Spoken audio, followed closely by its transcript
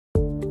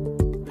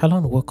Hello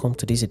and welcome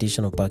to this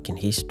edition of Back in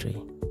History.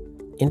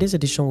 In this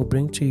edition, we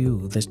bring to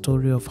you the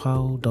story of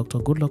how Dr.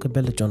 Goodluck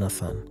Ebele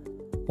Jonathan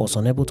was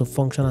unable to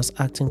function as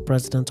acting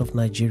president of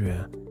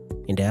Nigeria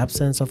in the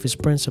absence of his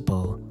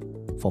principal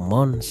for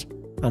months,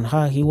 and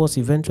how he was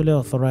eventually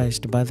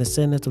authorized by the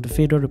Senate of the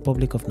Federal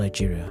Republic of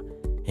Nigeria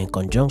in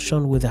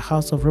conjunction with the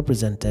House of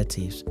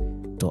Representatives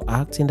to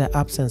act in the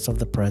absence of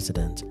the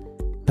president,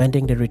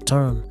 pending the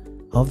return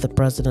of the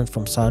president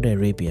from Saudi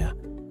Arabia,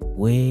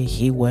 where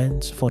he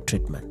went for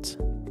treatment.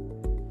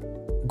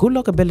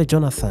 Goodluck Ebele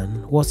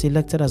Jonathan was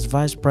elected as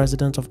Vice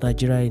President of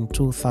Nigeria in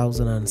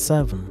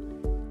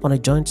 2007 on a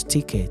joint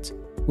ticket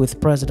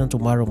with President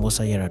Umaru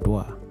Musa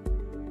Yaradua.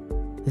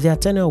 Their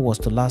tenure was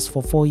to last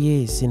for 4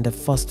 years in the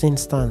first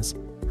instance,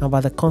 and by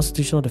the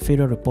Constitution of the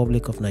Federal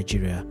Republic of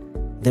Nigeria,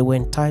 they were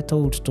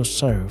entitled to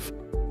serve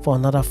for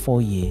another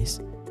 4 years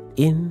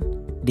in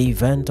the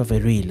event of a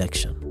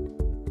re-election.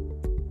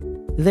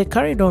 They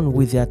carried on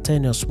with their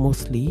tenure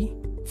smoothly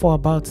for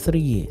about 3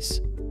 years,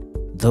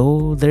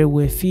 though there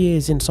were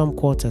fears in some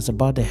quarters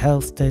about the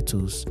health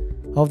status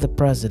of the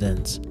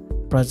President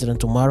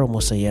Umaru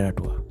Musa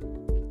Yaradua.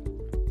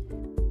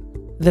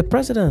 The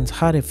president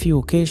had a few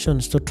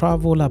occasions to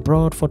travel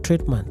abroad for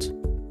treatment,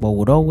 but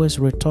would always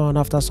return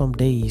after some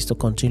days to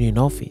continue in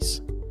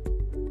office.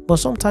 But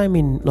sometime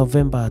in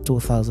November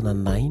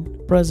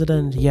 2009,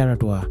 President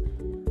Yaradua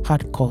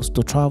had cause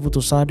to travel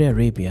to Saudi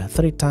Arabia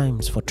 3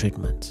 times for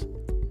treatment.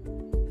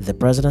 The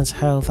president's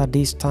health at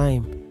this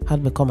time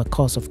had become a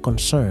cause of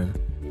concern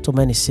to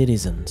many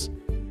citizens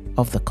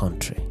of the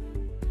country.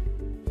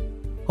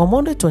 On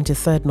Monday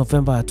 23rd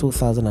November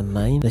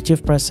 2009, the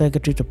Chief Press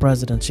Secretary to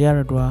President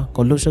Yaradua,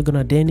 Goodluck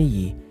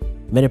Ebele,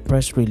 made a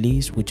press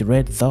release which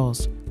read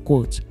thus,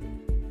 quote,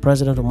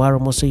 "President Umaru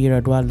Musa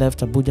Yaradua left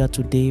Abuja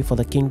today for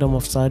the Kingdom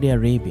of Saudi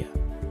Arabia.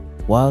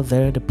 While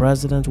there, the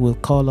President will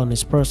call on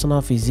his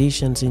personal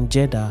physicians in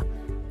Jeddah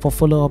for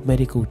follow-up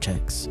medical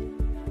checks.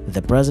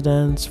 The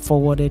President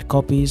forwarded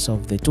copies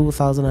of the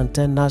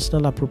 2010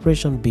 National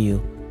Appropriation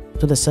Bill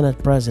to the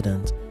Senate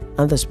President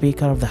and the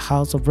Speaker of the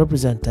House of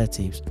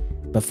Representatives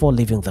before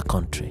leaving the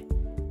country.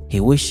 He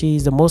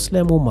wishes the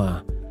Muslim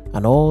Ummah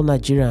and all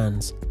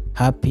Nigerians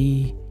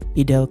happy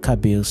Eid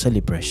al-Kabir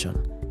celebration."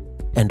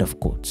 End of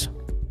quote.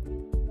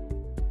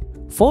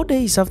 4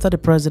 days after the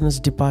President's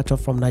departure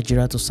from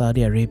Nigeria to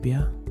Saudi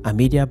Arabia, a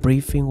media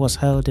briefing was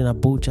held in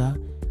Abuja,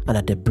 and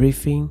at the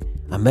briefing,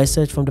 a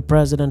message from the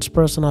President's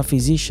personal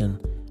physician,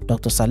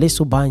 Dr.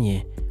 Salisu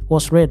Banye,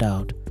 was read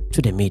out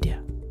to the media.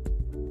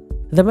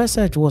 The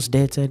message was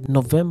dated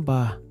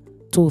November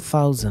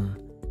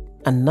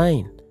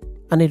 2009,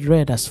 and it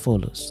read as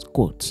follows,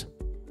 quote,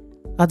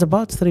 "At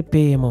about 3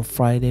 p.m. on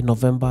Friday,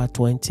 November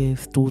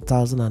 20th,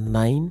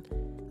 2009,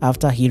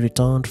 after he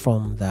returned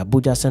from the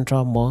Abuja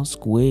Central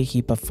Mosque where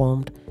he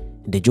performed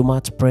the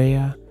Jumat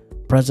prayer,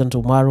 President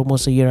Umaru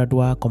Musa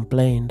Yaradua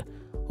complained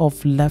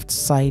of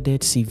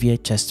left-sided severe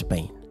chest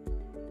pain.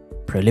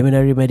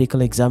 Preliminary medical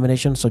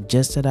examination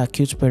suggested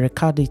acute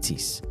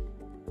pericarditis,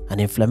 an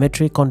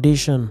inflammatory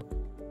condition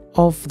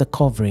of the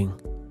covering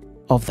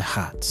of the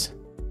heart.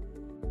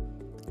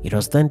 It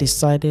was then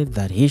decided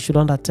that he should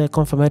undertake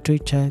confirmatory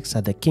checks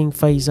at the King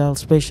Faisal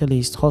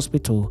Specialist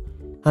Hospital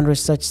and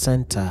Research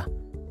Center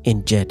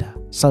in Jeddah,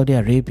 Saudi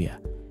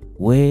Arabia,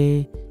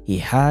 where he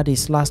had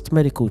his last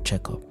medical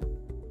checkup.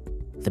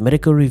 The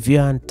medical review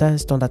and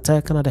tests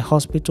undertaken at the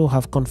hospital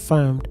have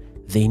confirmed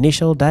the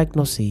initial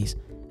diagnosis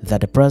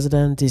that the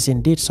President is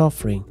indeed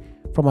suffering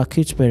from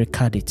acute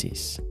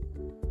pericarditis.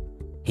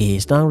 He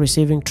is now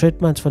receiving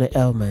treatment for the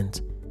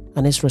ailment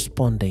and is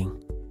responding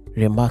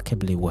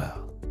remarkably well."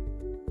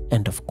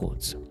 End of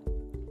quote.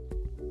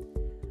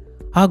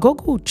 Our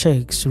Google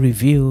checks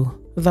reveal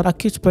that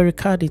acute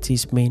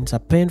pericarditis means a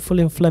painful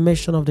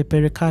inflammation of the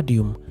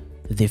pericardium,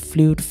 the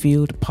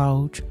fluid-filled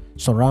pouch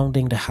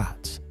surrounding the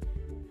heart.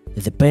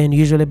 The pain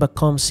usually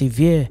becomes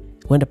severe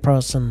when the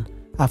person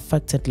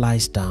affected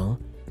lies down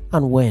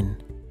and when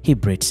he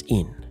breathes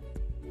in.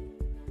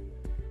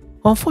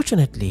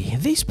 Unfortunately,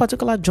 this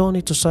particular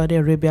journey to Saudi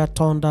Arabia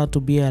turned out to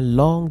be a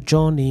long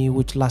journey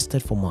which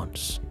lasted for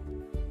months.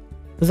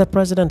 The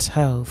president's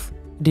health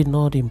did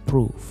not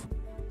improve,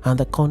 and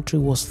the country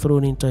was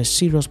thrown into a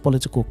serious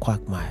political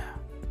quagmire.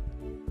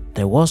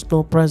 There was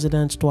no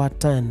president to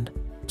attend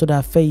to the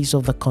affairs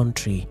of the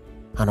country,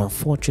 and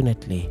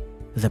unfortunately,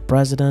 the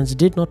president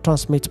did not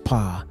transmit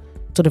power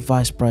to the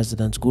Vice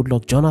President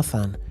Goodluck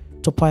Jonathan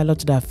to pilot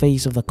the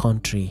affairs of the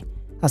country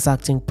as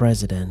acting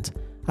president,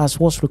 as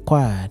was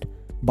required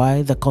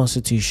by the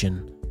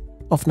Constitution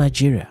of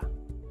Nigeria.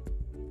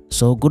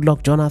 So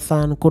Goodluck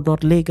Jonathan could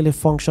not legally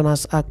function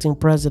as acting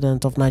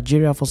president of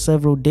Nigeria for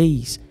several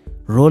days,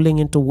 rolling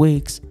into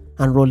weeks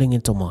and rolling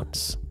into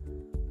months.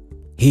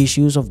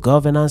 Issues of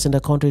governance in the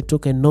country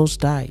took a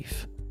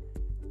nosedive.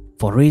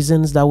 For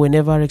reasons that were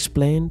never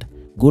explained,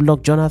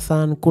 Goodluck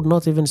Jonathan could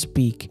not even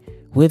speak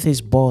with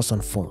his boss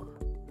on phone.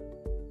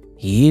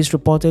 He is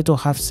reported to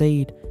have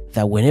said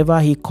that whenever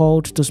he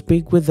called to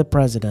speak with the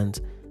president,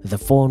 the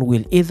phone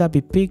will either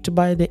be picked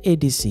by the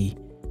ADC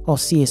or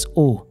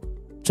CSO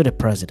to the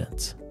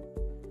president.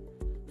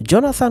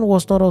 Jonathan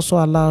was not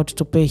also allowed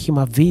to pay him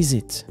a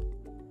visit.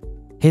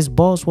 His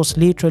boss was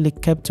literally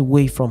kept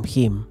away from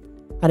him,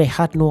 and he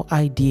had no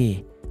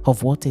idea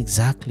of what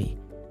exactly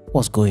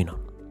was going on.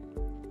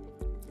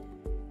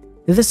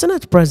 The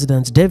Senate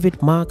President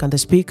David Mark and the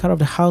Speaker of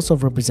the House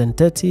of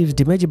Representatives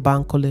Dimeji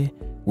Bankole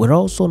were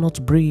also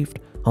not briefed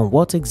on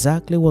what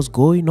exactly was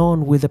going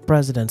on with the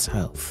president's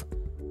health.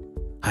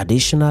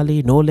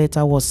 Additionally, no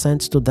letter was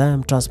sent to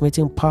them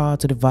transmitting power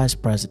to the vice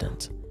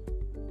president.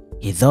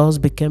 It thus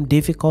became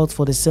difficult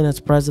for the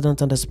Senate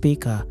President and the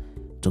Speaker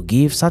to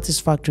give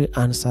satisfactory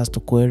answers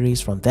to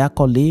queries from their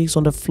colleagues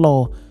on the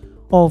floor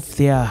of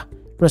their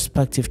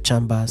respective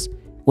chambers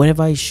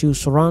whenever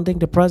issues surrounding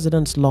the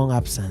president's long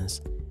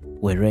absence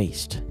were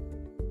raised.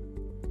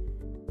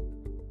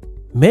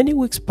 Many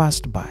weeks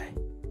passed by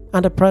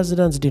and the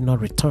president did not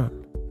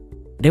return.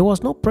 There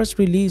was no press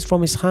release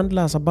from his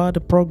handlers about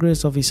the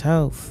progress of his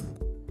health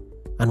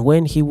and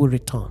when he would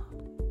return.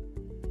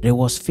 There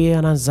was fear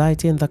and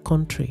anxiety in the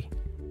country.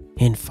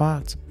 In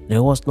fact,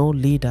 there was no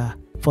leader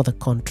for the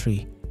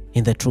country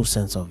in the true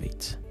sense of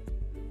it.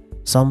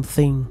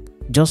 Something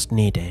just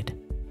needed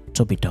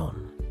to be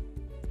done.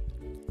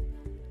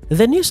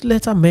 The news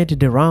later made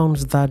the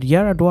rounds that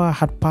Yaradua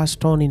had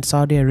passed on in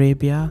Saudi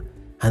Arabia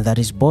and that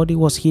his body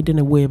was hidden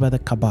away by the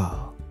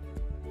cabal.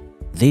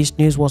 This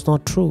news was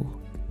not true.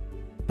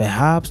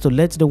 Perhaps to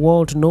let the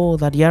world know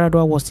that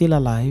Yaradua was still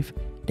alive,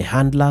 the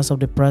handlers of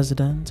the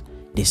president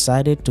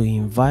decided to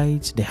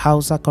invite the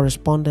Hausa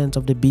correspondent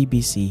of the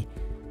BBC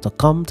to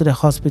come to the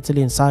hospital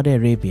in Saudi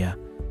Arabia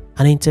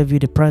and interview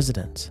the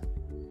president.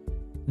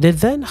 The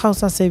then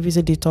Hausa service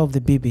editor of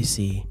the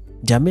BBC,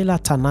 Jamila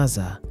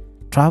Tanaza,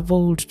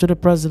 traveled to the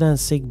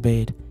president's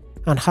sickbed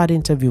and had an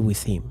interview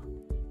with him.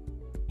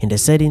 In the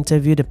said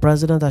interview, the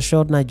president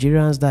assured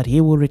Nigerians that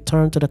he will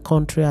return to the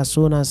country as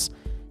soon as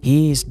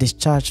he is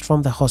discharged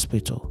from the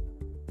hospital.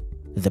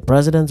 The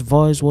president's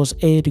voice was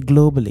heard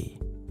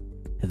globally.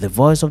 The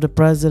voice of the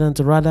president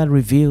rather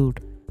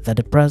revealed that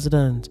the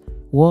president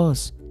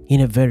was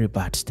in a very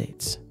bad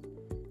state.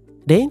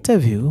 The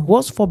interview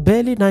was for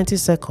barely 90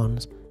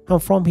 seconds,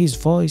 and from his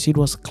voice it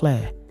was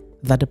clear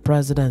that the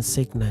president's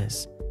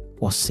sickness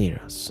was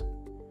serious.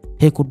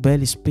 He could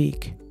barely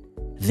speak.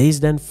 This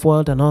then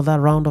fueled another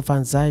round of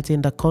anxiety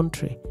in the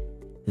country.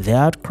 The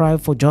outcry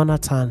for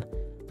Jonathan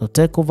to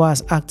take over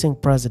as acting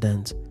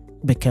president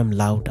became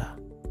louder.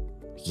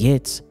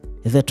 Yet,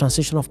 the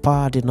transition of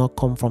power did not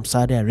come from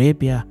Saudi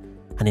Arabia,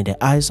 and in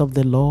the eyes of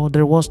the law,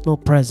 there was no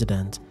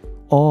president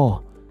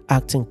or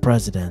acting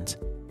president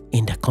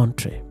in the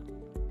country.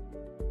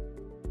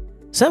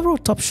 Several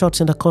top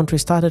shots in the country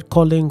started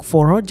calling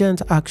for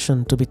urgent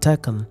action to be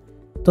taken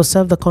to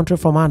save the country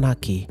from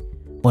anarchy,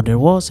 but there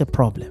was a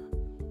problem.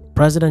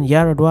 President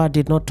Yaradua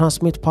did not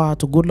transmit power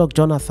to Goodluck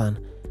Jonathan,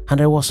 and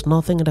there was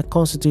nothing in the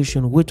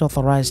constitution which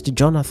authorized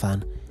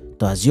Jonathan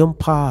to assume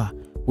power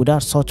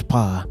without such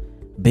power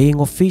being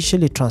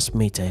officially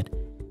transmitted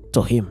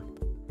to him.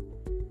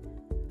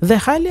 The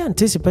highly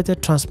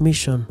anticipated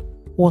transmission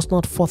was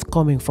not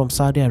forthcoming from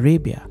Saudi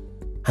Arabia,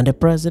 and the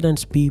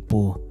president's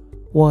people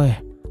were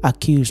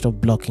accused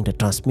of blocking the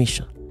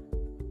transmission.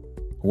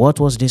 What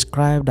was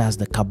described as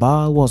the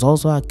cabal was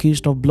also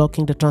accused of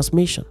blocking the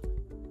transmission.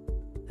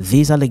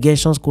 These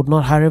allegations could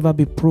not, however,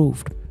 be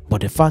proved,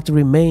 but the fact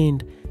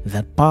remained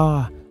that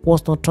power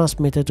was not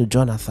transmitted to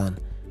Jonathan,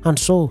 and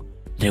so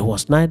there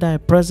was neither a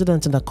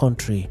president in the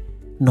country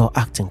nor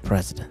acting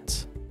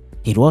president.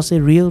 It was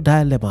a real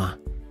dilemma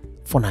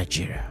for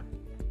Nigeria.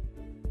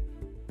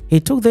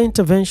 It took the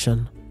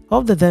intervention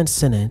of the then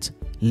Senate,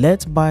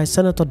 led by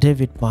Senator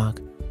David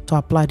Mark, to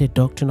apply the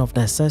doctrine of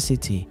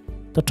necessity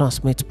to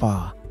transmit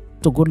power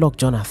to Goodluck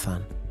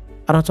Jonathan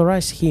and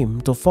authorize him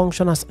to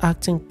function as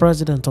acting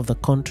president of the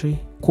country,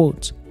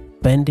 quote,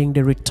 pending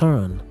the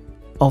return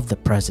of the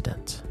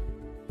president.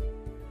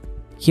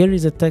 Here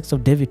is a text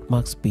of David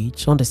Mark's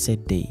speech on the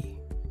said day,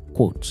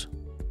 quote,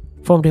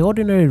 from the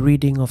ordinary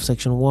reading of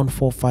section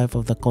 145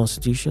 of the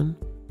Constitution,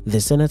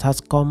 the Senate has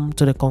come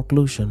to the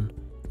conclusion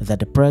that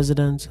the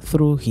president,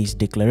 through his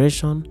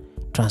declaration,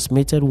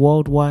 transmitted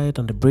worldwide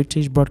on the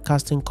British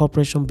Broadcasting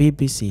Corporation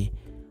BBC,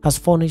 has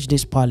furnished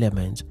this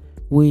parliament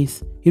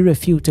with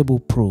irrefutable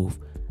proof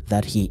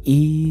that he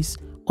is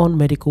on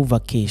medical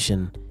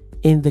vacation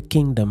in the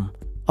Kingdom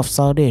of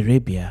Saudi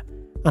Arabia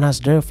and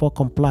has therefore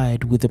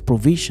complied with the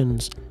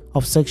provisions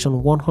of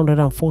section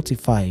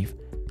 145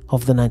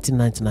 of the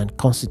 1999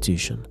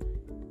 Constitution.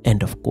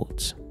 End of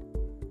quote.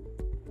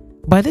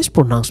 By this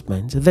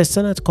pronouncement, the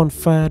Senate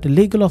conferred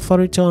legal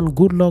authority on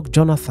Goodluck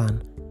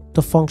Jonathan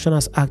to function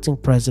as acting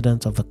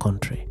president of the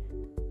country.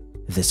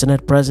 The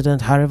Senate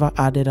President, however,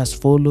 added as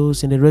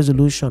follows in the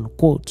resolution,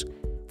 quote,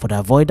 for the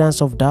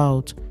avoidance of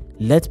doubt,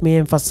 let me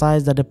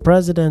emphasize that the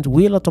President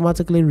will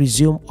automatically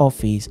resume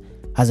office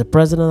as the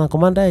President and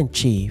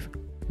Commander-in-Chief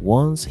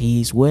once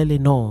he is well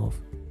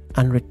enough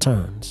and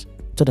returns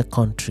to the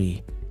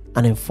country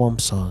and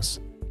informs us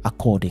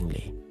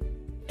accordingly.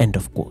 End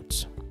of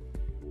quote.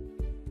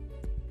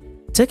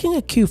 Taking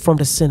a cue from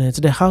the Senate,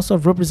 the House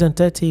of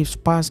Representatives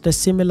passed a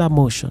similar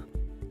motion,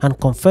 and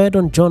conferred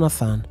on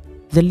Jonathan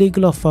the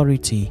legal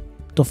authority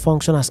to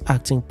function as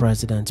acting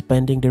president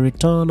pending the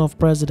return of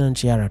President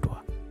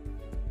Yaradua.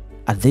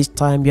 At this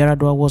time,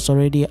 Yaradua was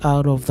already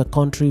out of the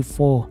country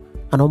for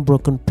an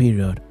unbroken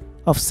period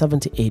of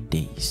 78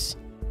 days.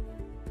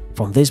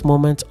 From this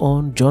moment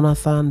on,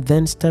 Jonathan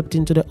then stepped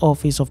into the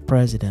office of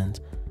President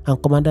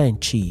and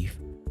Commander-in-Chief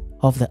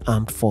of the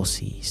Armed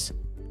Forces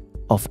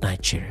of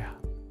Nigeria.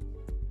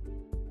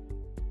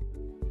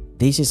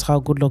 This is how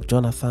Goodluck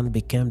Jonathan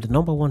became the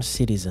 #1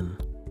 citizen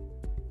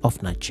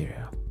of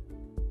Nigeria.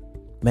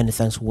 Many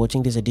thanks for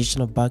watching this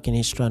edition of Back in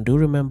History, and do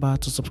remember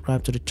to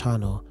subscribe to the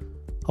channel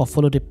or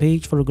follow the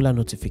page for regular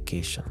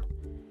notification.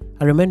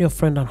 I remain your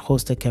friend and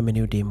host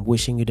Ekeminiudim,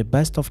 wishing you the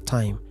best of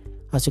time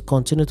as you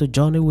continue to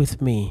journey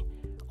with me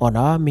on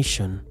our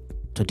mission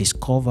to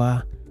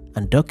discover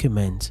and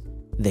document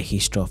the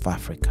history of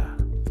Africa.